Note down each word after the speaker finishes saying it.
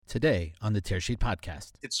today on the Tearsheet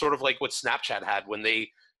Podcast. It's sort of like what Snapchat had when they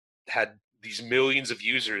had these millions of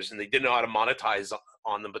users and they didn't know how to monetize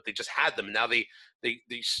on them, but they just had them. Now they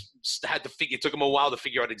had to figure. It took them a while to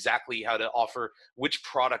figure out exactly how to offer which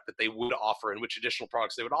product that they would offer and which additional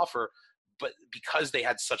products they would offer. But because they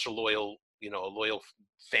had such a loyal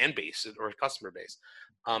fan base or customer base,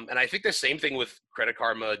 and I think the same thing with Credit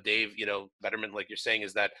Karma, Dave. Betterment, like you're saying,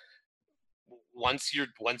 is that once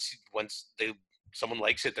someone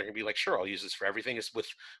likes it, they're gonna be like, sure, I'll use this for everything. It's with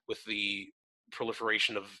the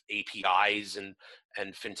proliferation of APIs and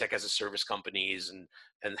fintech as a service companies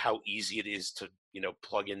and how easy it is to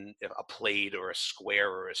plug in a Plaid or a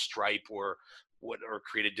Square or a Stripe or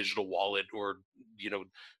create a digital wallet or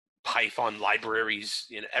Python libraries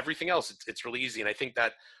and everything else. It's really easy, and I think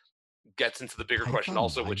that gets into the bigger Python question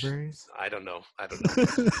also, libraries? which I don't know.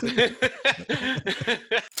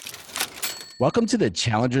 Welcome to the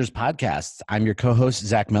Challengers Podcast. I'm your co-host,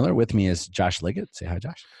 Zach Miller. With me is Josh Liggett. Say hi,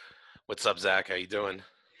 Josh. What's up, Zach? How you doing?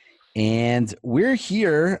 And we're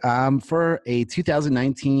here for a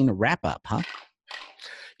 2019 wrap-up, huh?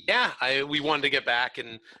 Yeah, we wanted to get back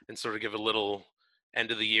and sort of give a little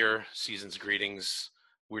end of the year season's greetings.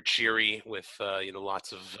 We're cheery with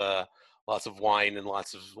lots of wine and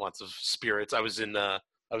lots of spirits. I was in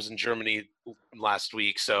Germany last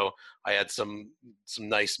week, so I had some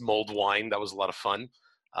nice mulled wine. That was a lot of fun.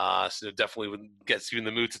 So it definitely would get you in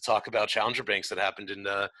the mood to talk about challenger banks that happened and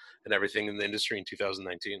everything in the industry in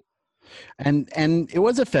 2019. And it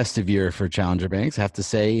was a festive year for challenger banks, I have to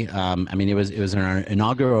say. It was an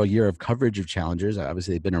inaugural year of coverage of challengers.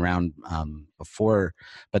 Obviously, they've been around before,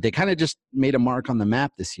 but they kind of just made a mark on the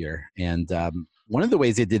map this year. And one of the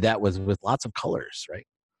ways they did that was with lots of colors, right?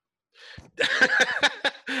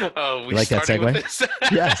 Oh, we like that segue? With this?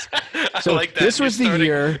 Yes. So like this was the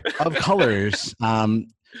year of colors. One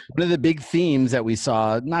of the big themes that we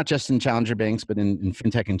saw, not just in challenger banks, but in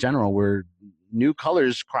fintech in general, were new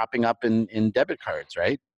colors cropping up in debit cards,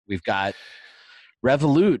 right? We've got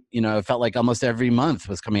Revolut, it felt like almost every month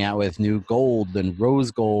was coming out with new gold and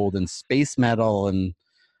rose gold and space metal. And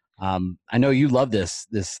I know you love this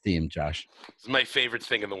theme, Josh. It's my favorite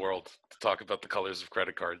thing in the world to talk about the colors of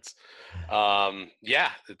credit cards.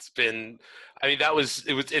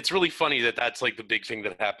 It's really funny that's like the big thing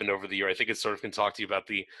that happened over the year. I think it sort of can talk to you about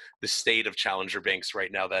the state of challenger banks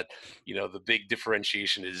right now, that the big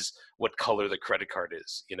differentiation is what color the credit card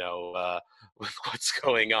is, with what's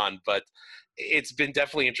going on. But it's been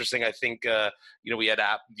definitely interesting. I think we had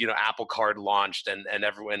Apple Card launched and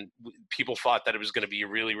people thought that it was going to be a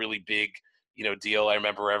really, really big deal. I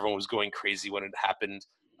remember everyone was going crazy when it happened.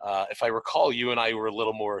 If I recall, you and I were a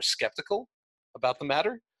little more skeptical about the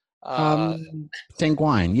matter.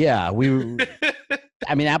 Sanguine, yeah.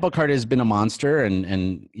 Apple Card has been a monster,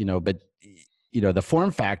 but the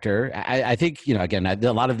form factor. I think again, a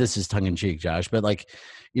lot of this is tongue in cheek, Josh, but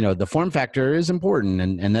the form factor is important,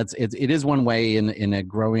 and it is one way in a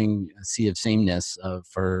growing sea of sameness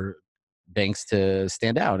for banks to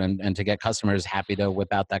stand out and to get customers happy to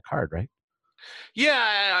whip out that card, right?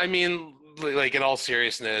 Yeah, I mean, like in all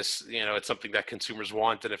seriousness, it's something that consumers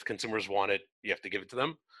want, and if consumers want it, you have to give it to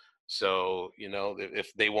them. So,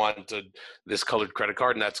 if they want this colored credit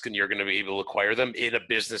card, and you're going to be able to acquire them in a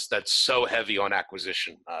business that's so heavy on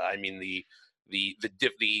acquisition.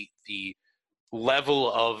 The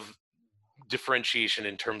level of differentiation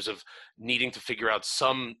in terms of needing to figure out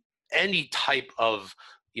any type of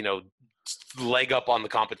leg up on the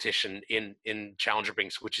competition in challenger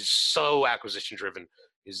banks, which is so acquisition driven,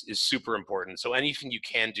 is super important. So anything you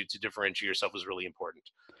can do to differentiate yourself is really important.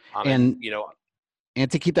 And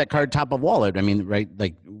to keep that card top of wallet, right?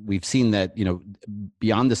 Like we've seen that,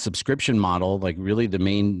 beyond the subscription model, like really the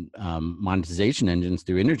main monetization engines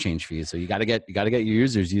through interchange fees. So you got to get your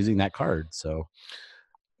users using that card. So.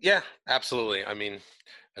 Yeah, absolutely.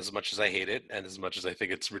 As much as I hate it and as much as I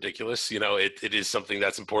think it's ridiculous, it is something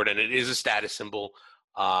that's important. It is a status symbol.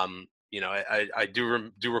 I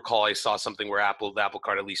do recall I saw something where the Apple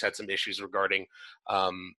Card at least had some issues regarding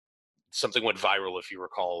something went viral, if you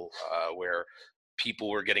recall, where people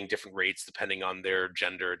were getting different rates depending on their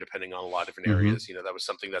gender, depending on a lot of different areas. That was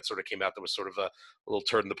something that sort of came out that was sort of a little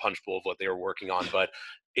turd in the punch bowl of what they were working on. But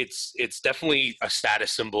it's definitely a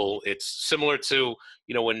status symbol. It's similar to,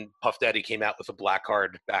 when Puff Daddy came out with a black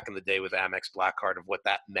card back in the day with Amex Black Card, of what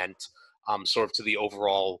that meant sort of to the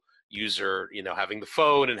overall user, having the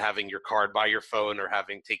phone and having your card by your phone, or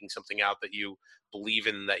taking something out that you believe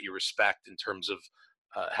in, that you respect, in terms of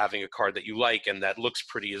having a card that you like and that looks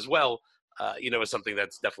pretty as well. Is something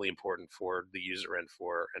that's definitely important for the user and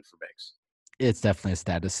for banks. It's definitely a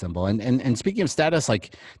status symbol. And speaking of status,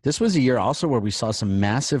 like this was a year also where we saw some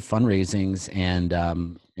massive fundraisings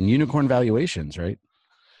and unicorn valuations, right?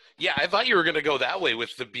 Yeah, I thought you were going to go that way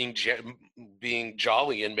with the being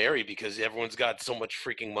jolly and merry because everyone's got so much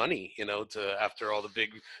freaking money, to after all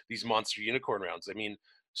these monster unicorn rounds. I mean,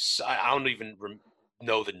 I don't even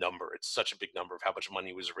know the number. It's such a big number of how much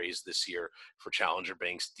money was raised this year for challenger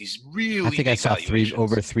banks. These I really think I big saw valuations.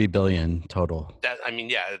 over 3 billion total. Yeah,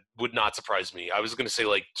 it would not surprise me. I was going to say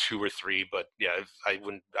like 2 or 3, but yeah, I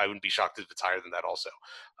wouldn't be shocked if it's higher than that also.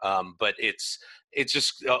 But it's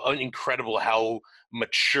just incredible how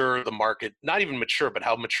mature the market, not even mature, but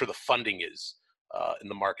how mature the funding is in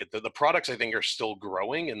the market. The products I think are still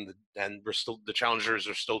growing, and the challengers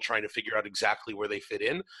are still trying to figure out exactly where they fit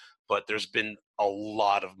in. But there's been a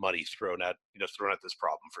lot of money thrown at this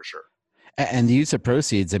problem for sure. And the use of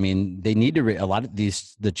proceeds, I mean, they need to a lot of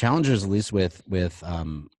the challengers, at least with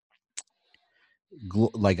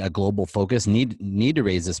like a global focus, need to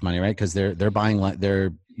raise this money, right? Because they're buying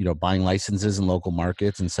buying licenses in local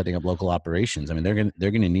markets and setting up local operations. I mean,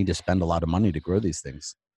 they're gonna need to spend a lot of money to grow these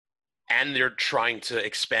things. And they're trying to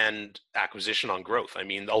expand acquisition on growth. I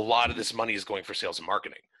mean, a lot of this money is going for sales and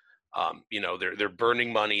marketing. They're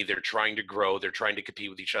burning money. They're trying to grow. They're trying to compete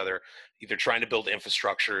with each other. They're trying to build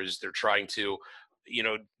infrastructures. They're trying to,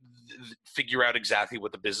 figure out exactly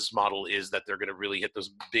what the business model is that they're going to really hit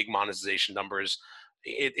those big monetization numbers.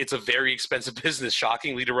 It's a very expensive business,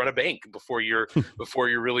 shockingly, to run a bank before you're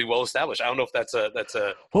really well established. I don't know if that's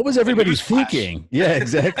a what was everybody thinking? Yeah,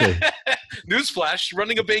 exactly. Newsflash: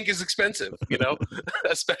 running a bank is expensive.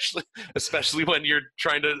 especially when you're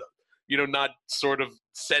trying to not sort of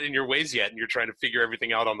set in your ways yet, and you're trying to figure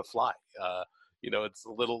everything out on the fly. It's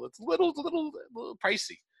a little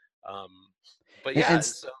pricey. But yeah.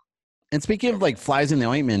 And speaking of like flies in the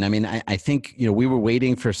ointment, I mean, I think we were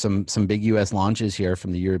waiting for some big U.S. launches here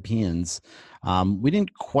from the Europeans. We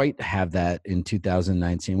didn't quite have that in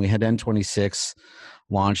 2019. We had N26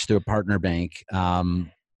 launched through a partner bank,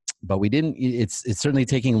 but we didn't. It's certainly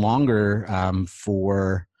taking longer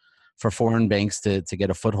for foreign banks to get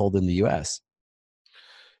a foothold in the U.S.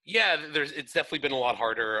 Yeah, it's definitely been a lot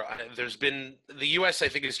harder. There's been the U.S. I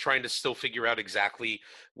think is trying to still figure out exactly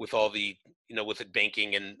with all the with it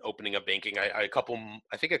banking and opening up banking. I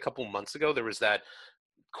think a couple months ago there was that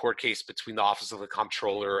court case between the Office of the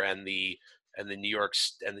Comptroller and the New York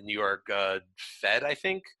Fed. I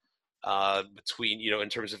think between in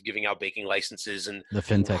terms of giving out banking licenses and the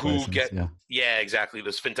fintech license. Yeah, exactly,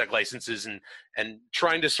 those fintech licenses and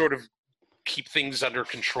trying to sort of keep things under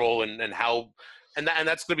control and how. And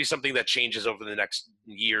that's going to be something that changes over the next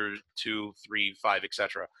year, 2, 3, 5,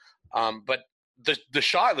 etc. But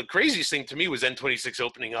the craziest thing to me was N26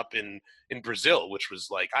 opening up in Brazil, which was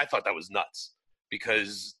like, I thought that was nuts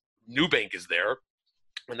because Nubank is there,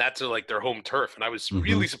 and that's like their home turf. And I was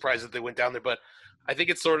really surprised that they went down there. But I think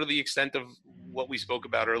it's sort of the extent of what we spoke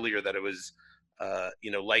about earlier, that it was,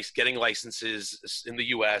 getting licenses in the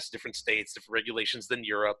U.S., different states, different regulations than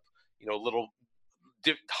Europe. A little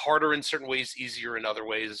harder in certain ways, easier in other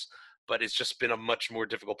ways, but it's just been a much more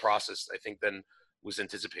difficult process, I think, than was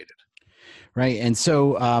anticipated. Right. And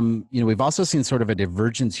so, we've also seen sort of a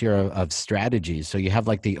divergence here of strategies. So you have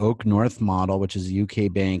like the Oak North model, which is a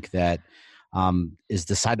UK bank that is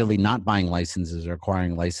decidedly not buying licenses or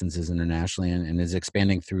acquiring licenses internationally and is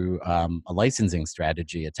expanding through a licensing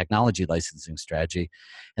strategy, a technology licensing strategy.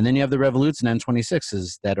 And then you have the Revolution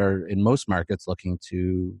N26s that are in most markets looking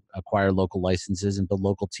to acquire local licenses and build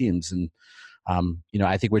local teams. And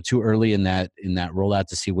I think we're too early in that rollout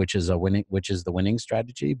to see which is the winning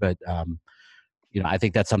strategy. But I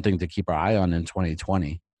think that's something to keep our eye on in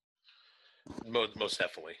 2020. Most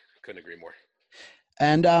definitely, couldn't agree more.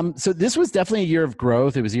 And so this was definitely a year of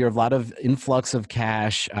growth. It was a year of a lot of influx of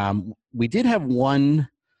cash. We did have one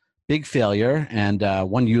big failure and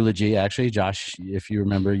one eulogy, actually. Josh, if you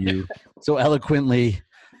remember, you so eloquently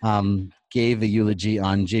gave a eulogy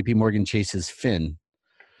on JP Morgan Chase's Fin.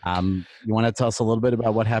 You want to tell us a little bit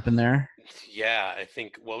about what happened there? Yeah, I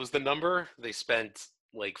think, what was the number? They spent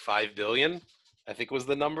like $5 billion. I think was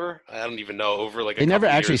the number. I don't even know. Over like they never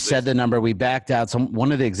actually said the number. We backed out.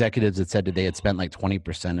 One of the executives had said today had spent like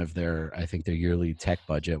 20% of their yearly tech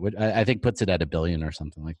budget, which I think puts it at $1 billion or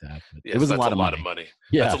something like that. Yes, it was a lot of money.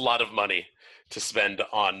 Yeah, that's a lot of money to spend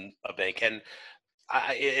on a bank, and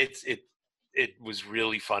it was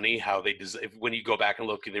really funny how when you go back and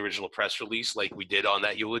look at the original press release, like we did on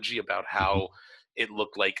that eulogy, about how it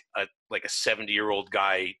looked like a 70-year-old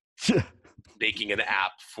guy making an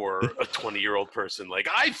app for a 20-year-old person. Like,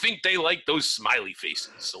 I think they like those smiley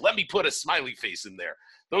faces, so let me put a smiley face in there.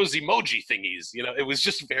 Those emoji thingies, it was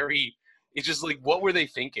just very, It's just like, what were they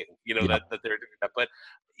thinking? Yeah. That they're doing that. But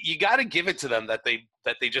you got to give it to them that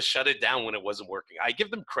they just shut it down when it wasn't working. I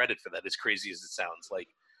give them credit for that, as crazy as it sounds. Like,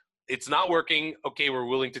 it's not working. Okay, we're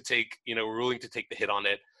willing to take the hit on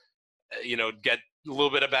it. Get a little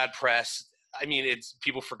bit of bad press. I mean, it's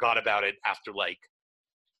people forgot about it after like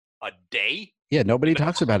a day. Yeah, nobody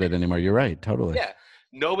talks about it anymore. You're right, totally. Yeah,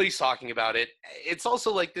 nobody's talking about it. It's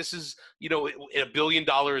also like, this is $1 billion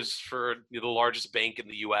for the largest bank in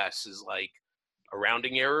the U.S. is like a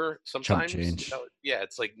rounding error sometimes. Chump change. Yeah,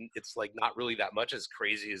 it's like not really that much, as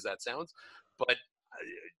crazy as that sounds, but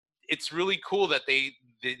it's really cool that they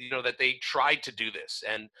tried to do this.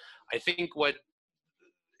 And I think what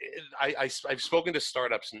I've spoken to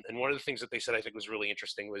startups, and one of the things that they said I think was really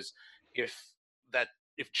interesting was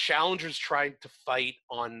if challengers tried to fight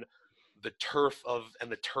on the turf of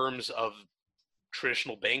and the terms of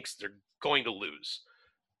traditional banks, they're going to lose.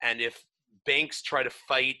 And if banks try to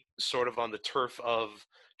fight sort of on the turf of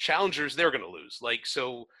challengers, they're going to lose. Like,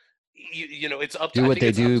 so it's up to do what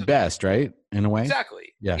they do best, right? In a way.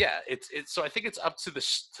 Exactly. Yeah. It's so I think it's up to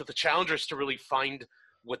the challengers to really find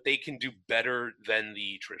what they can do better than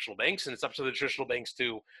the traditional banks, and it's up to the traditional banks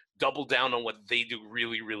to double down on what they do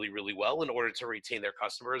really, really, really well in order to retain their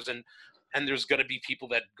customers. And there's going to be people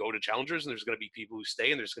that go to challengers, and there's going to be people who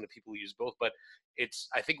stay, and there's going to be people who use both. But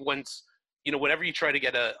I think once, whenever you try to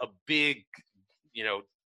get a big,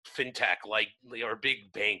 fintech or a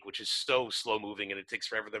big bank, which is so slow moving and it takes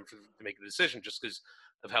forever to make a decision just because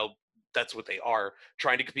of how that's what they are,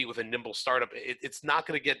 trying to compete with a nimble startup, it's not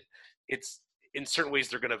going to get, in certain ways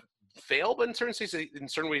they're going to fail, but in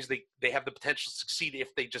certain ways they have the potential to succeed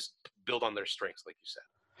if they just build on their strengths, like you said.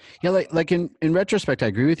 Yeah, like in retrospect, I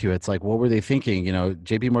agree with you. It's like, what were they thinking?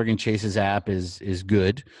 JP Morgan Chase's app is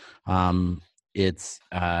good. It's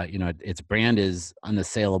its brand is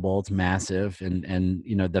unassailable. It's massive, and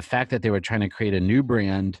the fact that they were trying to create a new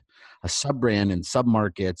brand, a sub brand in sub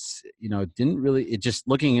markets, didn't really. It just,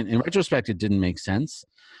 looking in retrospect, it didn't make sense.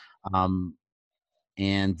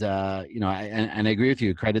 And I agree with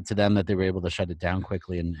you. Credit to them that they were able to shut it down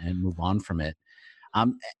quickly and move on from it.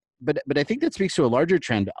 But I think that speaks to a larger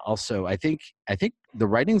trend also. I think the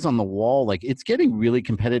writing's on the wall. Like, it's getting really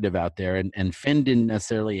competitive out there, and Fin didn't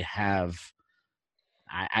necessarily have.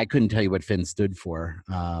 I couldn't tell you what Fin stood for,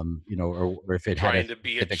 or if it trying had to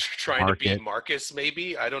be Marcus,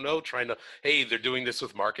 maybe. I don't know. Hey, they're doing this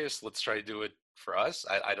with Marcus. Let's try to do it for us.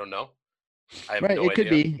 I don't know. I have right, no it could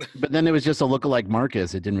idea. be, but then it was just a lookalike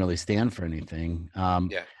Marcus. It didn't really stand for anything.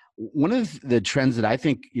 Yeah. One of the trends that I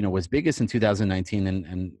think was biggest in 2019,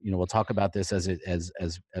 and we'll talk about this as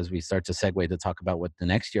we start to segue to talk about what the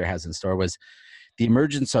next year has in store, was the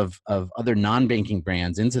emergence of other non-banking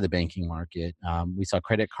brands into the banking market. We saw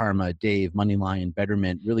Credit Karma, Dave, MoneyLion,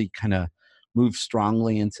 Betterment really kind of move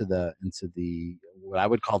strongly into the what I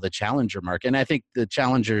would call the challenger market. And I think the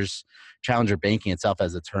challenger banking itself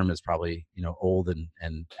as a term is probably old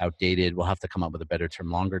and outdated. We'll have to come up with a better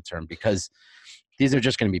term longer term, because these are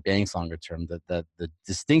just going to be banks longer term. The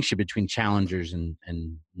distinction between challengers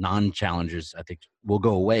and non-challengers, I think, will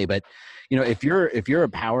go away. But if you're a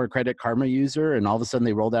Power Credit Karma user and all of a sudden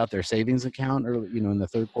they rolled out their savings account early, in the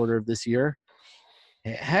third quarter of this year,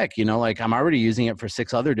 heck, like, I'm already using it for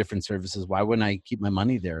 6 other different services. Why wouldn't I keep my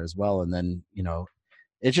money there as well? And then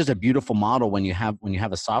it's just a beautiful model when you have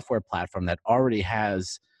a software platform that already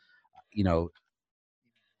has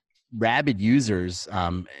rabid users,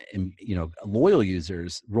 and loyal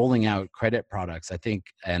users rolling out credit products, I think,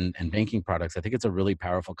 and banking products. I think it's a really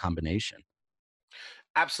powerful combination.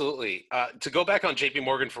 Absolutely. To go back on JP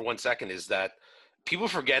Morgan for 1 second, is that people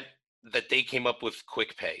forget that they came up with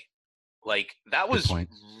Quick Pay. Like, that was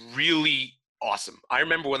really awesome. I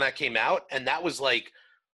remember when that came out, and that was like,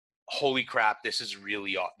 holy crap, this is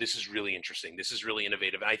really interesting. This is really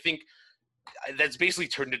innovative. And I think that's basically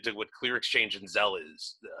turned into what Clear Exchange and Zelle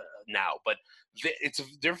is now. But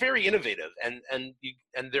they're very innovative, and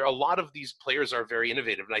there are a lot of these players are very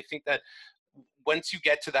innovative. And I think that once you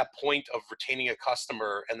get to that point of retaining a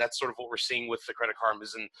customer, and that's sort of what we're seeing with the Credit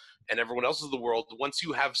Karmas and everyone else of the world, once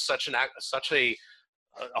you have such a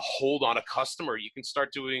hold on a customer, you can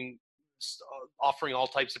start offering all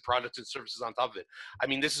types of products and services on top of it. I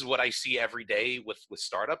mean, this is what I see every day with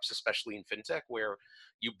startups, especially in fintech, where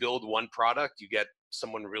you build one product, you get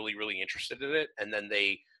someone really, really interested in it, and then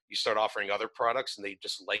you start offering other products, and they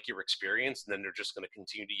just like your experience, and then they're just going to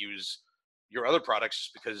continue to use your other products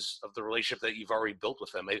just because of the relationship that you've already built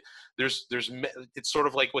with them. It's sort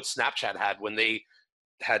of like what Snapchat had when they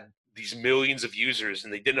had these millions of users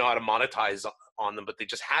and they didn't know how to monetize on them, but they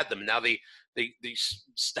just had them. And now they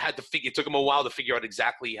had to figure. It took them a while to figure out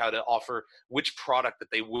exactly how to offer which product that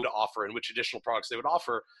they would offer and which additional products they would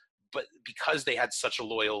offer. But because they had such a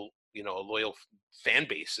loyal fan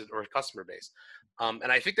base or customer base.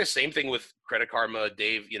 And I think the same thing with Credit Karma,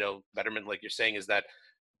 Dave, Betterment, like you're saying, is that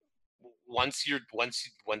once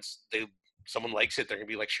someone likes it, they're gonna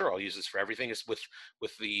be like, sure, I'll use this for everything. It's with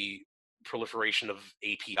the proliferation of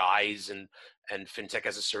APIs and fintech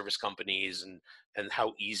as a service companies and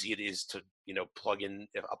how easy it is to plug in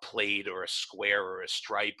a Plaid or a Square or a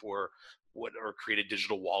Stripe or create a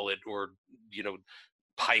digital wallet or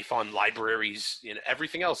Python libraries,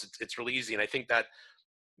 everything else. It's really easy, and I think that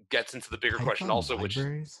gets into the bigger Python question also,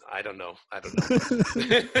 libraries? which I don't know. I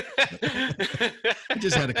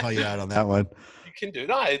just had to call you out on that one. You can do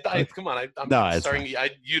it. Come on. I'm starting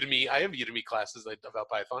Udemy. I have Udemy classes about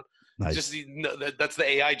Python. Nice. Just that's the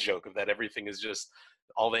AI joke of that. Everything is just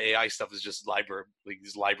all the AI stuff is just library, like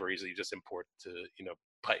these libraries that you just import to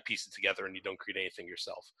piece it together, and you don't create anything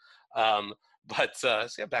yourself. So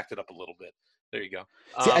I backed it up a little bit. There you go.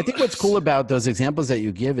 See, I think what's cool about those examples that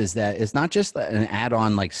you give is that it's not just an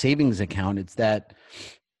add-on like savings account. It's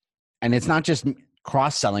not just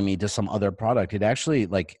cross-selling me to some other product. It actually,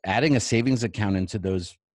 like, adding a savings account into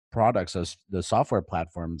those products, those software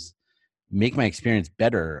platforms, make my experience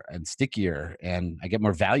better and stickier, and I get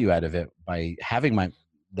more value out of it by having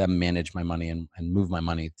them manage my money and move my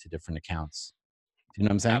money to different accounts. Do you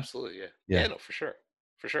know what I'm saying? Absolutely, yeah. No, for sure.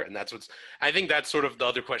 For sure. And I think that's sort of the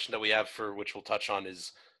other question that we have, for which we'll touch on,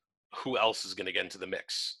 is who else is going to get into the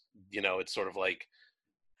mix? It's sort of like,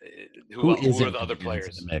 who are the other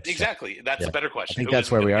players? Exactly. That's a better question. I think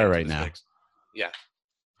that's where we are right now. Mix? Yeah.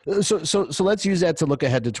 So let's use that to look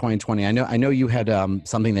ahead to 2020. I know you had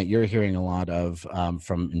something that you're hearing a lot of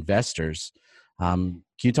from investors. Can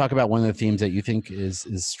you talk about one of the themes that you think is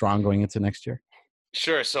strong going into next year?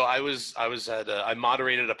 Sure. So I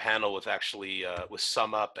moderated a panel with with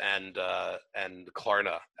SumUp and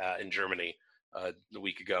Klarna in Germany a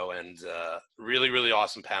week ago, and really, really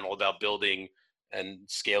awesome panel about building and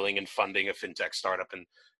scaling and funding a fintech startup. And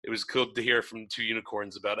it was cool to hear from two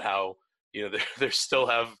unicorns about how they still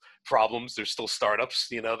have problems. They're still startups.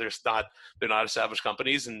 They're not established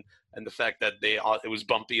companies, and the fact that it was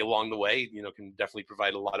bumpy along the way, can definitely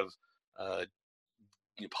provide a lot of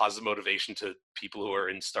positive motivation to people who are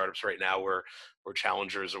in startups right now or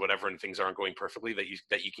challengers or whatever, and things aren't going perfectly,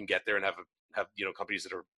 that you can get there and have companies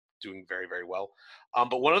that are doing very, very well.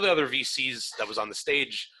 But one of the other VCs that was on the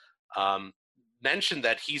stage mentioned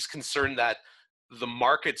that he's concerned that the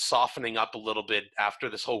market's softening up a little bit after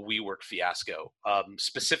this whole WeWork fiasco,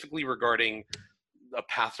 specifically regarding a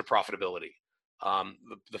path to profitability.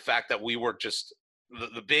 The fact that WeWork just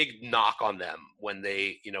the big knock on them when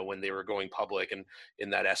they were going public and in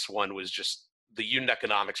that S1 was just the unit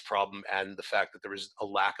economics problem and the fact that there was a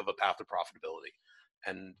lack of a path to profitability,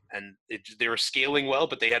 and they were scaling well,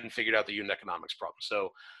 but they hadn't figured out the unit economics problem.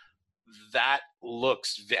 So that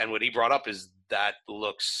looks, and what he brought up is that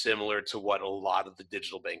looks similar to what a lot of the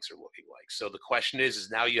digital banks are looking like. So the question is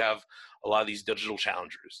now you have a lot of these digital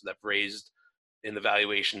challengers that raised in the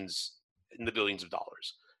valuations in the billions of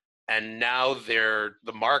dollars. And now the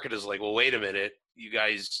market is like, well, wait a minute, you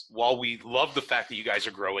guys, while we love the fact that you guys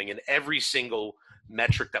are growing, and every single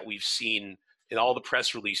metric that we've seen in all the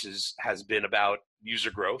press releases has been about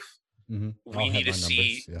user growth. Mm-hmm. We need to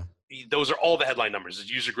see, those are all the headline numbers, is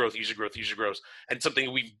user growth. And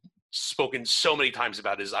something we've spoken so many times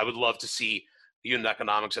about is I would love to see unit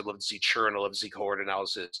economics. I'd love to see churn. I'd love to see cohort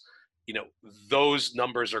analysis. Those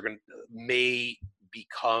numbers may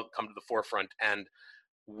come to the forefront. And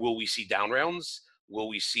will we see down rounds? Will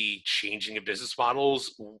we see changing of business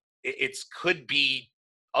models? It could be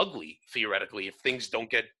ugly theoretically if things don't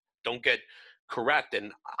get correct.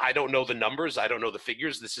 And I don't know the numbers. I don't know the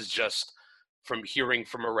figures. This is just from hearing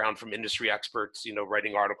from industry experts,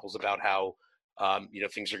 writing articles about how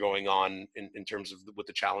things are going on in terms of with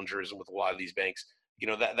the challengers and with a lot of these banks.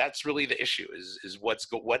 That's really the issue is what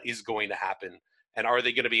is going to happen, and are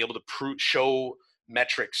they going to be able to show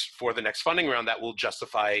metrics for the next funding round that will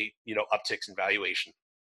justify upticks in valuation.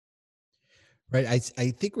 Right.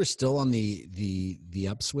 I think we're still on the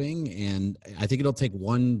upswing, and I think it'll take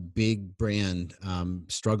one big brand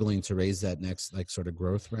struggling to raise that next sort of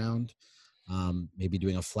growth round, maybe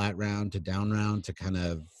doing a flat round to down round to kind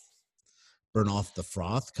of burn off the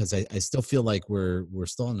froth, because I still feel like we're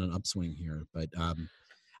still on an upswing here. But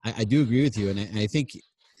I do agree with you, and I think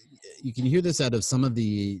you can hear this out of some of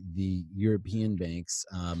the European banks,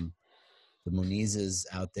 the Monizes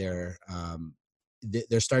out there.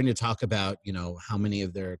 They're starting to talk about, how many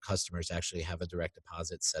of their customers actually have a direct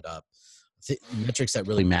deposit set up. metrics that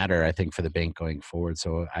really matter, I think, for the bank going forward.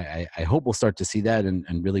 So I hope we'll start to see that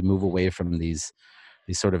and really move away from these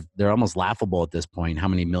sort of, they're almost laughable at this point, how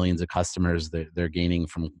many millions of customers they're gaining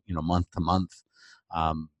from, month to month.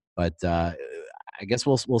 But I guess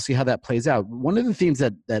we'll see how that plays out. One of the themes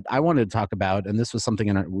that I wanted to talk about, and this was something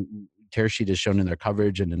in our Tearsheet has shown in their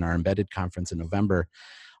coverage and in our embedded conference in November,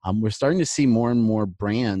 we're starting to see more and more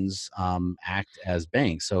brands act as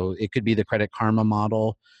banks. So it could be the Credit Karma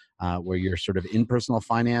model, where you're sort of in personal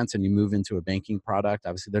finance and you move into a banking product.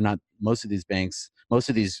 Obviously, they're not, most of these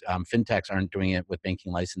fintechs aren't doing it with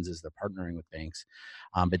banking licenses. They're partnering with banks.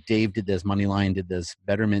 But Dave did this, Moneyline did this,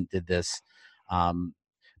 Betterment did this.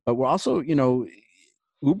 But we're also,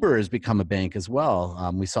 Uber has become a bank as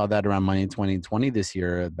well. We saw that around Money 2020 this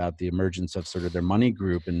year about the emergence of sort of their money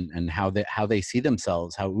group and how they see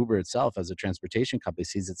themselves, how Uber itself as a transportation company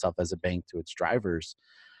sees itself as a bank to its drivers.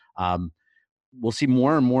 We'll see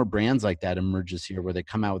more and more brands like that emerge this year where they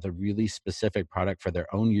come out with a really specific product for their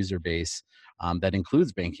own user base that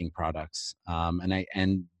includes banking products.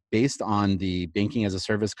 And based on the banking as a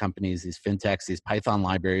service companies, these fintechs, these Python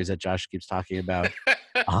libraries that Josh keeps talking about,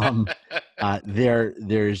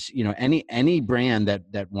 there's any brand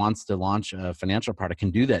that wants to launch a financial product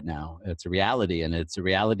can do that now. It's a reality, and it's a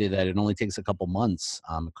reality that it only takes a couple months.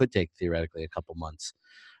 It could take theoretically a couple months.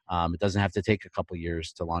 It doesn't have to take a couple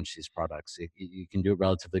years to launch these products. You can do it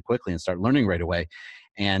relatively quickly and start learning right away.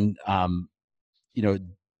 And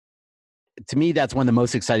to me, that's one of the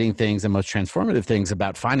most exciting things and most transformative things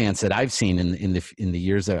about finance that I've seen in the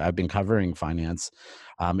years that I've been covering finance.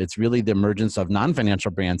 It's really the emergence of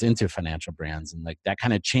non-financial brands into financial brands, and like that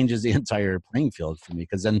kind of changes the entire playing field for me,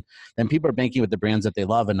 because then people are banking with the brands that they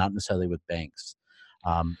love and not necessarily with banks.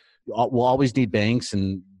 We'll always need banks,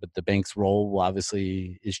 but the bank's role will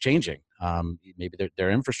obviously is changing. Maybe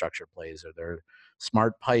their infrastructure plays, or their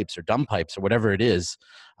smart pipes or dumb pipes or whatever it is.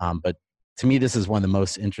 But to me, this is one of the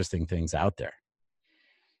most interesting things out there.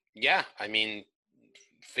 Yeah, I mean,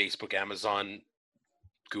 Facebook, Amazon,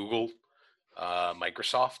 Google,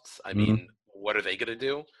 Microsoft. I mean, what are they going to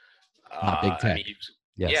do? Big tech. I mean,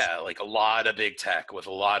 yes. Yeah, like a lot of big tech with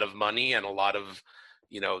a lot of money and a lot of,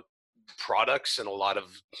 products and a lot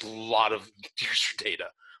of user data.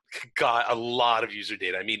 Got a lot of user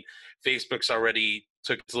data. I mean, Facebook's already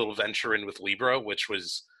took its little venture in with Libra, which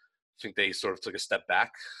was, I think they sort of took a step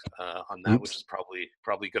back on that, which is probably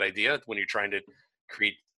a good idea when you're trying to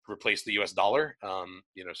replace the US dollar.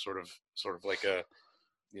 Sort of like a,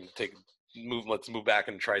 let's move back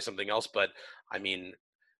and try something else. But I mean,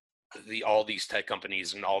 all these tech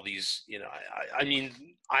companies and all these,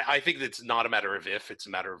 I think it's not a matter of if, it's a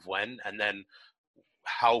matter of when. And then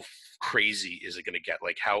how crazy is it going to get?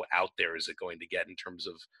 Like, how out there is it going to get in terms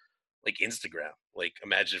of like Instagram? Like,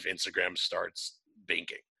 imagine if Instagram starts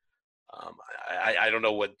banking. I don't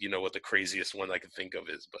know what the craziest one I can think of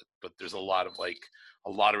is, but there's a lot of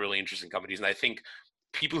really interesting companies. And I think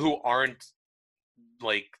people who aren't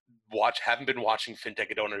haven't been watching fintech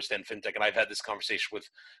and don't understand fintech, and I've had this conversation with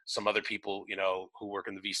some other people who work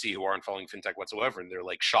in the VC who aren't following fintech whatsoever, and they're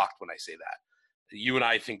like shocked when I say that. You and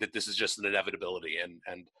I think that this is just an inevitability,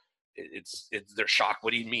 and they're shocked.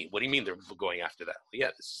 What do you mean they're going after that? Yeah,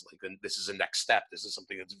 this is a next step. This is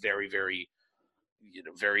something that's very, very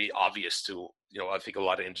very obvious to I think a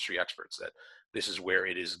lot of industry experts that this is where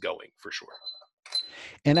it is going for sure.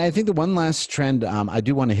 And I think the one last trend I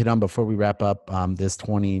do want to hit on before we wrap up this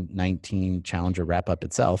 2019 Challenger wrap up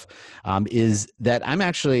itself is that I'm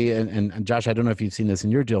actually, and Josh, I don't know if you've seen this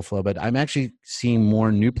in your deal flow, but I'm actually seeing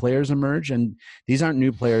more new players emerge. And these aren't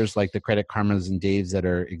new players like the Credit Karmas and Daves that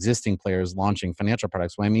are existing players launching financial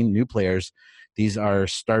products. When I mean new players, these are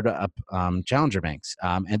startup challenger banks.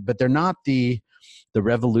 But they're not the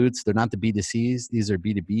Revoluts, they're not the B2Cs, these are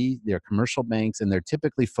B2B, they're commercial banks, and they're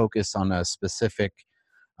typically focused on a specific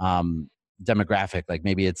demographic, like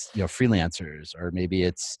maybe it's freelancers, or maybe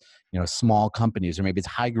it's small companies, or maybe it's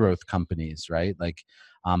high growth companies, right?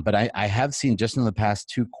 But I have seen just in the past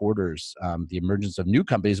 2 quarters the emergence of new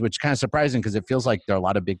companies, which is kind of surprising because it feels like there are a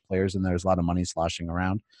lot of big players and there's a lot of money sloshing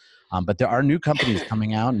around. But there are new companies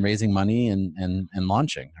coming out and raising money and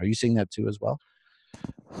launching. Are you seeing that too as well?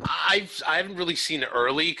 I haven't really seen it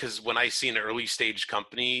early, because when I see an early stage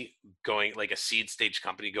company going, like a seed stage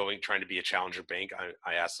company trying to be a challenger bank,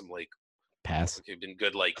 I ask them pass. You've been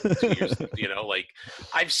good 2 years,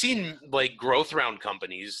 I've seen growth round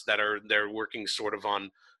companies they're working sort of on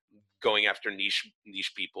going after niche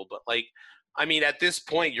people, but at this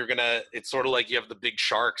point it's sort of like you have the big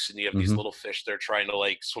sharks and you have these little fish they're trying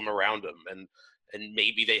to swim around them, and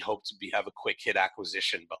maybe they hope to have a quick hit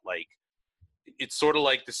acquisition, but it's sort of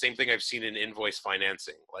like the same thing I've seen in invoice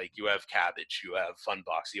financing. Like you have Kabbage, you have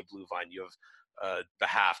Fundbox, you have Bluevine, you have the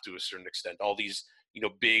Half to a certain extent. All these,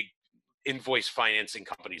 big invoice financing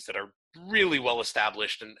companies that are really well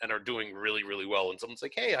established and are doing really, really well. And someone's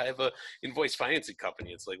like, hey, I have a invoice financing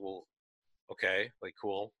company. It's like, well, okay, like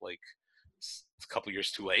cool. Like it's a couple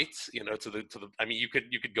years too late, I mean, you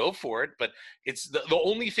could go for it, but it's the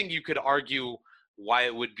only thing you could argue why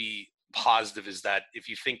it would be positive is that if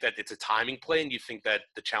you think that it's a timing play and you think that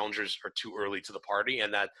the challengers are too early to the party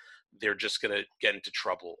and that they're just going to get into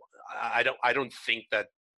trouble. I don't think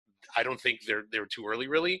they're too early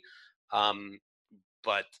really.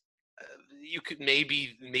 But you could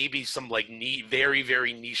maybe some like very,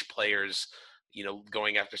 very niche players,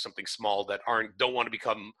 going after something small that don't want to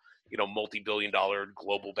become, multi-billion-dollar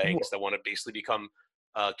global banks that want to basically become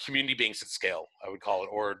community banks at scale, I would call it,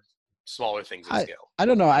 or smaller things at scale. I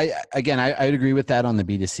don't know. I agree with that on the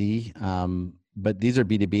B2C. But these are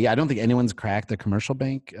B2B. I don't think anyone's cracked the commercial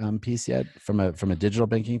bank piece yet from a digital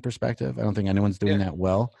banking perspective. I don't think anyone's doing that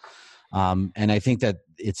well. And I think that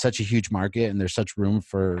it's such a huge market and there's such room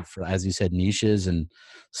for, as you said, niches and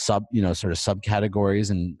sort of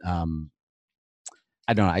subcategories. And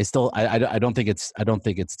I don't know. I don't think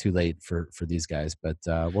it's too late for these guys, but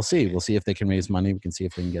we'll see. We'll see if they can raise money. We can see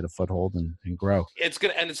if they can get a foothold and grow. It's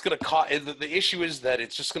gonna cost. The issue is that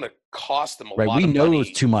it's just gonna cost them a lot of money. We know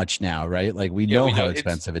too much now, right? Like we know how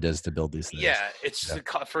expensive it is to build these things. Yeah, it's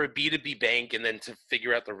for a B2B bank, and then to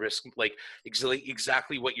figure out the risk, like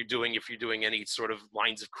exactly what you're doing. If you're doing any sort of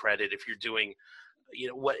lines of credit, if you're doing,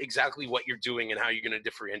 what you're doing and how you're going to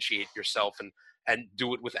differentiate yourself and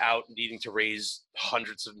do it without needing to raise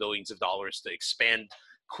hundreds of millions of dollars to expand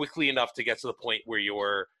quickly enough to get to the point where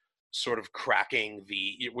you're sort of cracking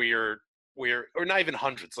or not even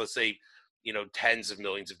hundreds, let's say, tens of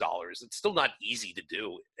millions of dollars. It's still not easy to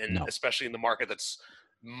do. And especially in the market that's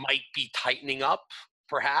might be tightening up,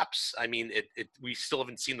 perhaps. I mean, we still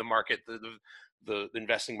haven't seen the market, the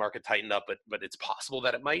investing market tighten up, but it's possible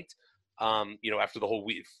that it might, after the whole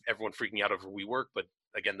everyone freaking out over WeWork. But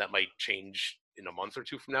again, that might change in a month or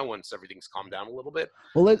two from now once everything's calmed down a little bit.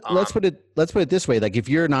 Well, let's put it this way. Like if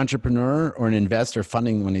you're an entrepreneur or an investor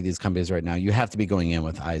funding one of these companies right now, you have to be going in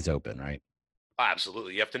with eyes open, right?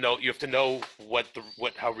 Absolutely. You have to know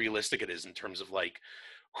how realistic it is in terms of like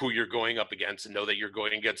who you're going up against, and know that you're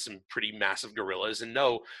going against some pretty massive gorillas, and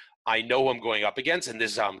I know who I'm going up against, and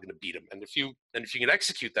this is how I'm going to beat them. And if you can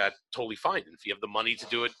execute that, totally fine. And if you have the money to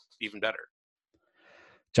do it, even better.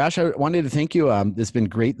 Josh, I wanted to thank you. It's been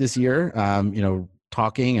great this year,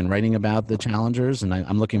 talking and writing about the challengers. And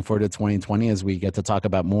I'm looking forward to 2020 as we get to talk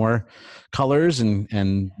about more colors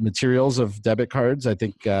and materials of debit cards. I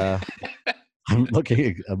think I'm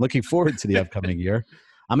looking forward to the upcoming year.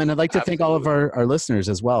 And I'd like to thank all of our listeners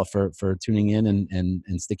as well for tuning in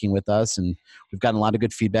and sticking with us. And we've gotten a lot of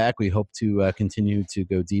good feedback. We hope to continue to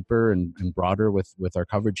go deeper and broader with our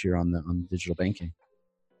coverage here on digital banking.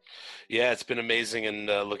 Yeah, it's been amazing, and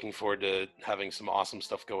looking forward to having some awesome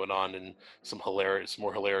stuff going on and some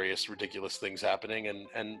more hilarious, ridiculous things happening,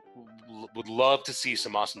 and would love to see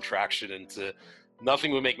some awesome traction. And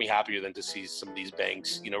nothing would make me happier than to see some of these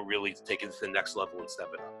banks, really take it to the next level and step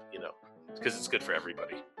it up, because it's good for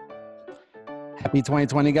everybody. Happy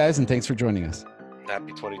 2020, guys, and thanks for joining us.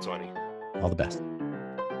 Happy 2020. All the best.